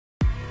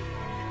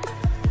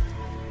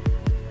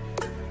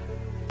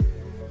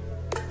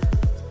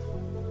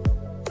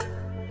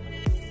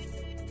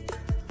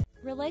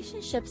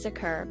Relationships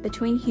occur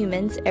between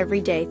humans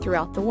every day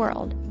throughout the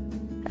world.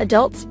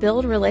 Adults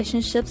build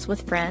relationships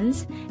with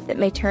friends that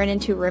may turn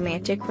into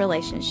romantic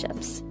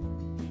relationships.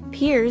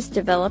 Peers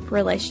develop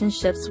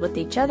relationships with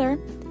each other,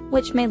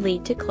 which may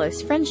lead to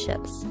close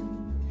friendships.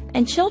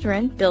 And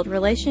children build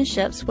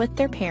relationships with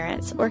their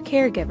parents or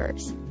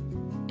caregivers.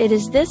 It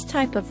is this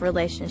type of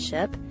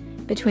relationship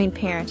between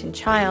parent and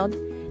child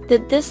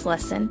that this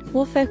lesson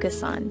will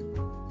focus on.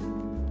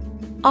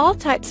 All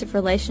types of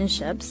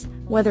relationships,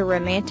 whether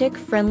romantic,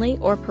 friendly,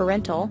 or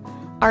parental,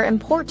 are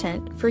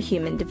important for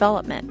human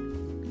development.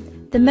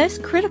 The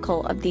most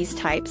critical of these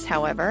types,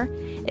 however,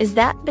 is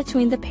that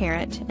between the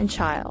parent and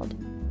child.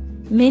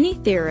 Many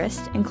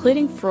theorists,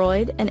 including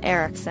Freud and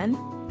Erikson,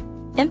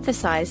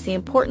 emphasize the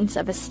importance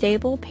of a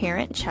stable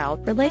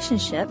parent-child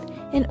relationship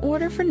in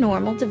order for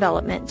normal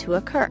development to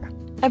occur.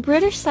 A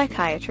British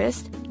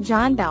psychiatrist,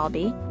 John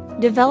Bowlby,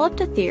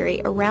 developed a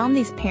theory around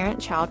these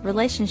parent-child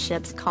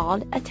relationships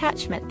called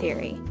attachment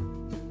theory.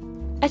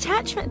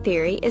 Attachment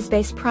theory is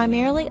based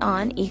primarily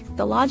on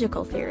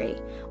ethological theory,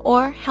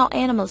 or how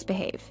animals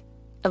behave,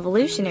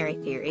 evolutionary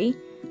theory,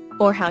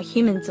 or how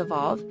humans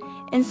evolve,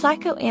 and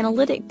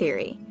psychoanalytic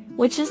theory,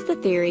 which is the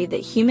theory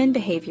that human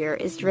behavior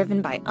is driven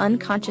by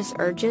unconscious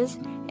urges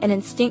and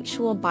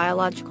instinctual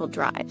biological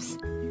drives.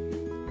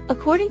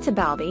 According to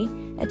Bowlby,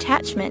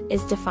 attachment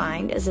is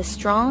defined as a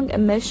strong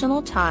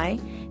emotional tie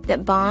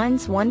that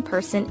bonds one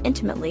person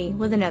intimately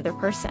with another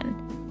person.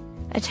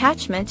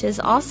 Attachment is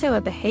also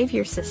a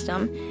behavior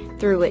system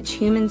through which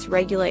humans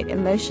regulate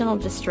emotional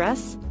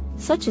distress,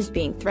 such as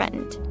being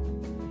threatened.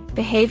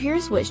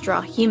 Behaviors which draw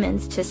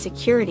humans to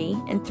security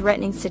in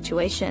threatening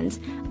situations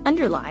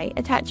underlie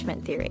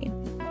attachment theory.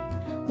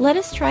 Let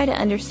us try to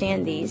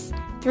understand these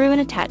through an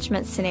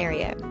attachment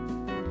scenario.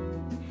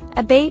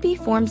 A baby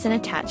forms an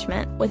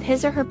attachment with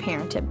his or her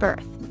parent at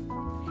birth.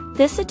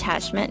 This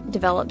attachment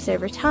develops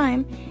over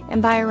time,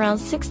 and by around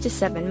 6 to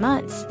 7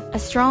 months, a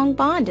strong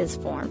bond is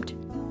formed.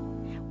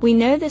 We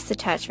know this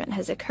attachment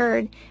has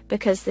occurred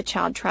because the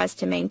child tries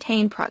to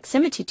maintain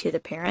proximity to the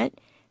parent,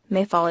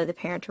 may follow the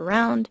parent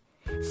around,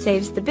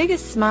 saves the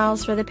biggest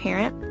smiles for the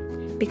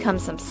parent,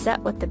 becomes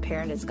upset when the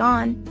parent is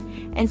gone,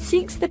 and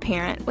seeks the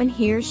parent when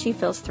he or she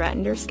feels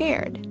threatened or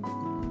scared.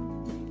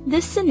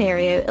 This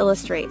scenario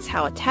illustrates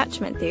how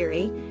attachment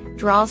theory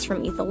draws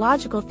from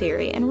ethological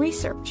theory and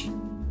research.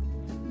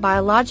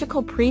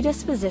 Biological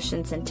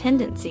predispositions and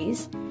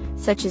tendencies,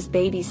 such as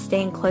babies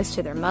staying close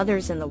to their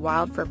mothers in the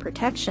wild for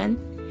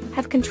protection,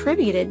 have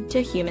contributed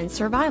to human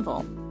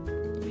survival.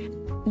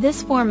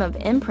 This form of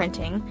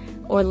imprinting,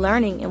 or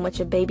learning in which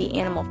a baby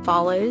animal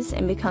follows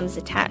and becomes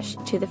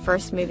attached to the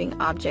first moving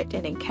object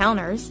it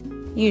encounters,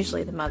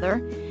 usually the mother,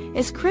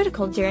 is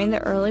critical during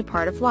the early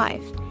part of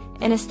life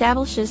and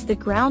establishes the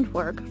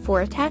groundwork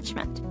for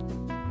attachment.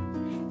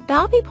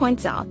 Bowlby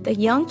points out that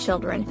young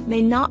children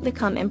may not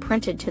become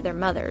imprinted to their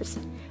mothers,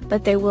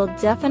 but they will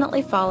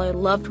definitely follow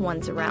loved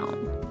ones around.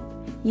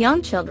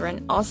 Young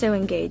children also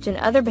engage in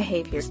other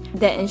behaviors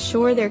that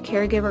ensure their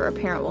caregiver or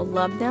parent will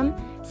love them,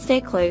 stay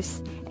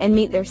close, and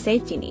meet their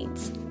safety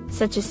needs,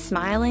 such as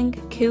smiling,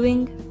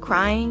 cooing,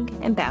 crying,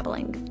 and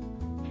babbling.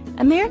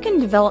 American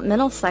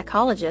developmental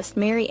psychologist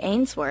Mary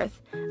Ainsworth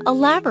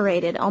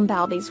elaborated on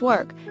Bowlby's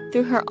work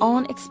through her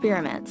own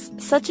experiments,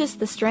 such as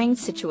the Strange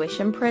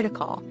Situation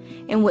Protocol,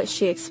 in which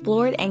she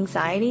explored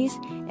anxieties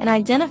and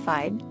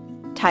identified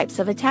types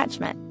of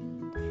attachment.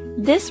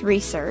 This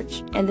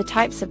research and the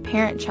types of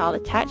parent-child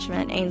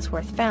attachment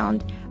Ainsworth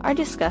found are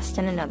discussed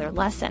in another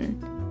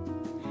lesson.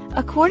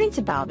 According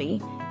to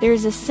Bowlby, there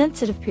is a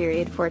sensitive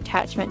period for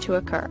attachment to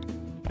occur,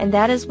 and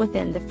that is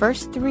within the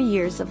first 3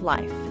 years of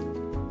life.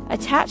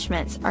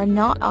 Attachments are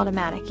not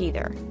automatic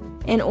either.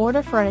 In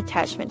order for an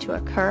attachment to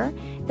occur,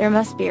 there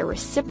must be a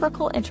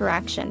reciprocal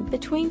interaction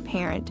between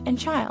parent and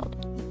child.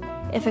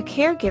 If a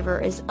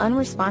caregiver is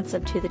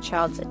unresponsive to the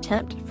child's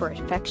attempt for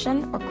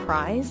affection or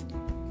cries,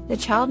 the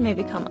child may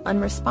become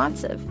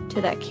unresponsive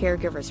to that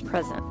caregiver's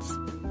presence.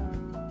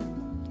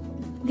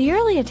 The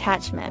early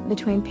attachment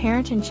between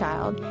parent and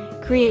child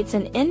creates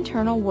an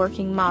internal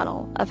working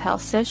model of how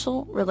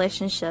social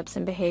relationships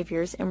and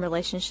behaviors in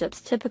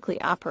relationships typically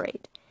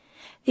operate.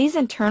 These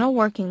internal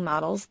working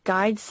models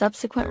guide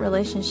subsequent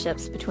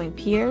relationships between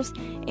peers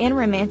and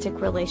romantic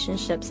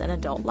relationships in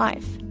adult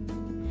life.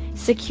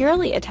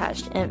 Securely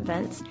attached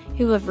infants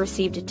who have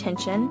received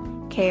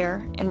attention,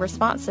 care, and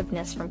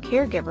responsiveness from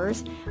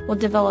caregivers will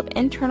develop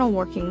internal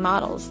working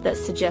models that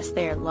suggest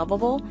they are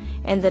lovable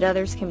and that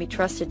others can be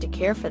trusted to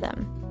care for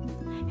them.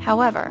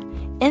 However,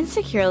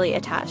 insecurely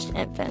attached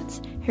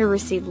infants who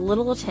receive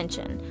little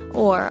attention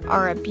or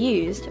are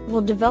abused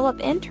will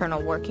develop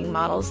internal working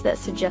models that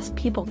suggest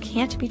people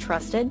can't be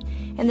trusted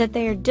and that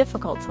they are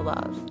difficult to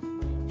love.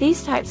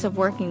 These types of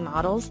working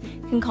models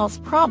can cause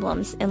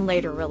problems in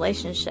later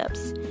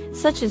relationships,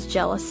 such as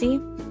jealousy,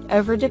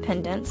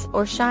 overdependence,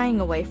 or shying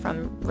away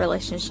from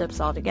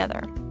relationships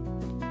altogether.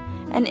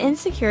 An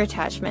insecure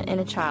attachment in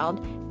a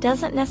child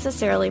doesn't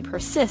necessarily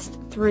persist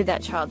through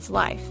that child's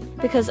life,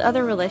 because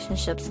other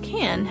relationships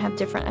can have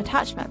different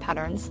attachment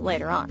patterns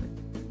later on.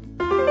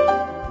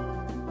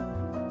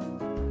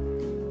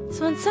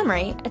 So in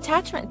summary,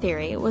 attachment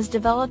theory was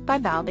developed by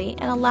Bowlby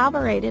and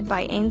elaborated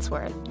by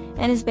Ainsworth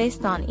and is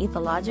based on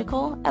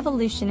ethological,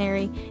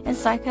 evolutionary, and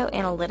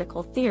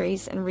psychoanalytical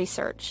theories and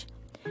research.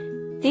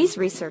 These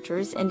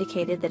researchers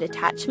indicated that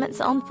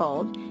attachments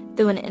unfold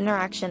through an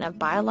interaction of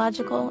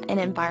biological and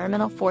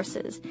environmental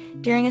forces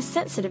during a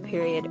sensitive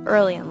period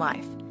early in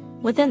life,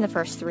 within the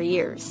first 3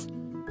 years.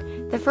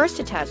 The first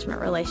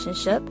attachment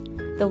relationship,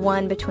 the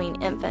one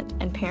between infant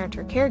and parent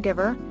or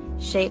caregiver,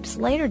 shapes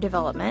later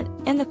development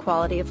and the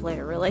quality of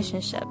later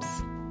relationships.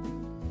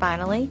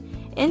 Finally,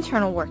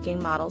 internal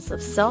working models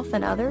of self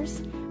and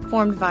others,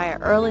 formed via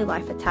early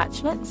life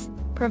attachments,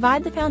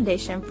 provide the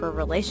foundation for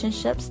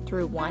relationships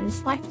through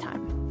one's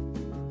lifetime.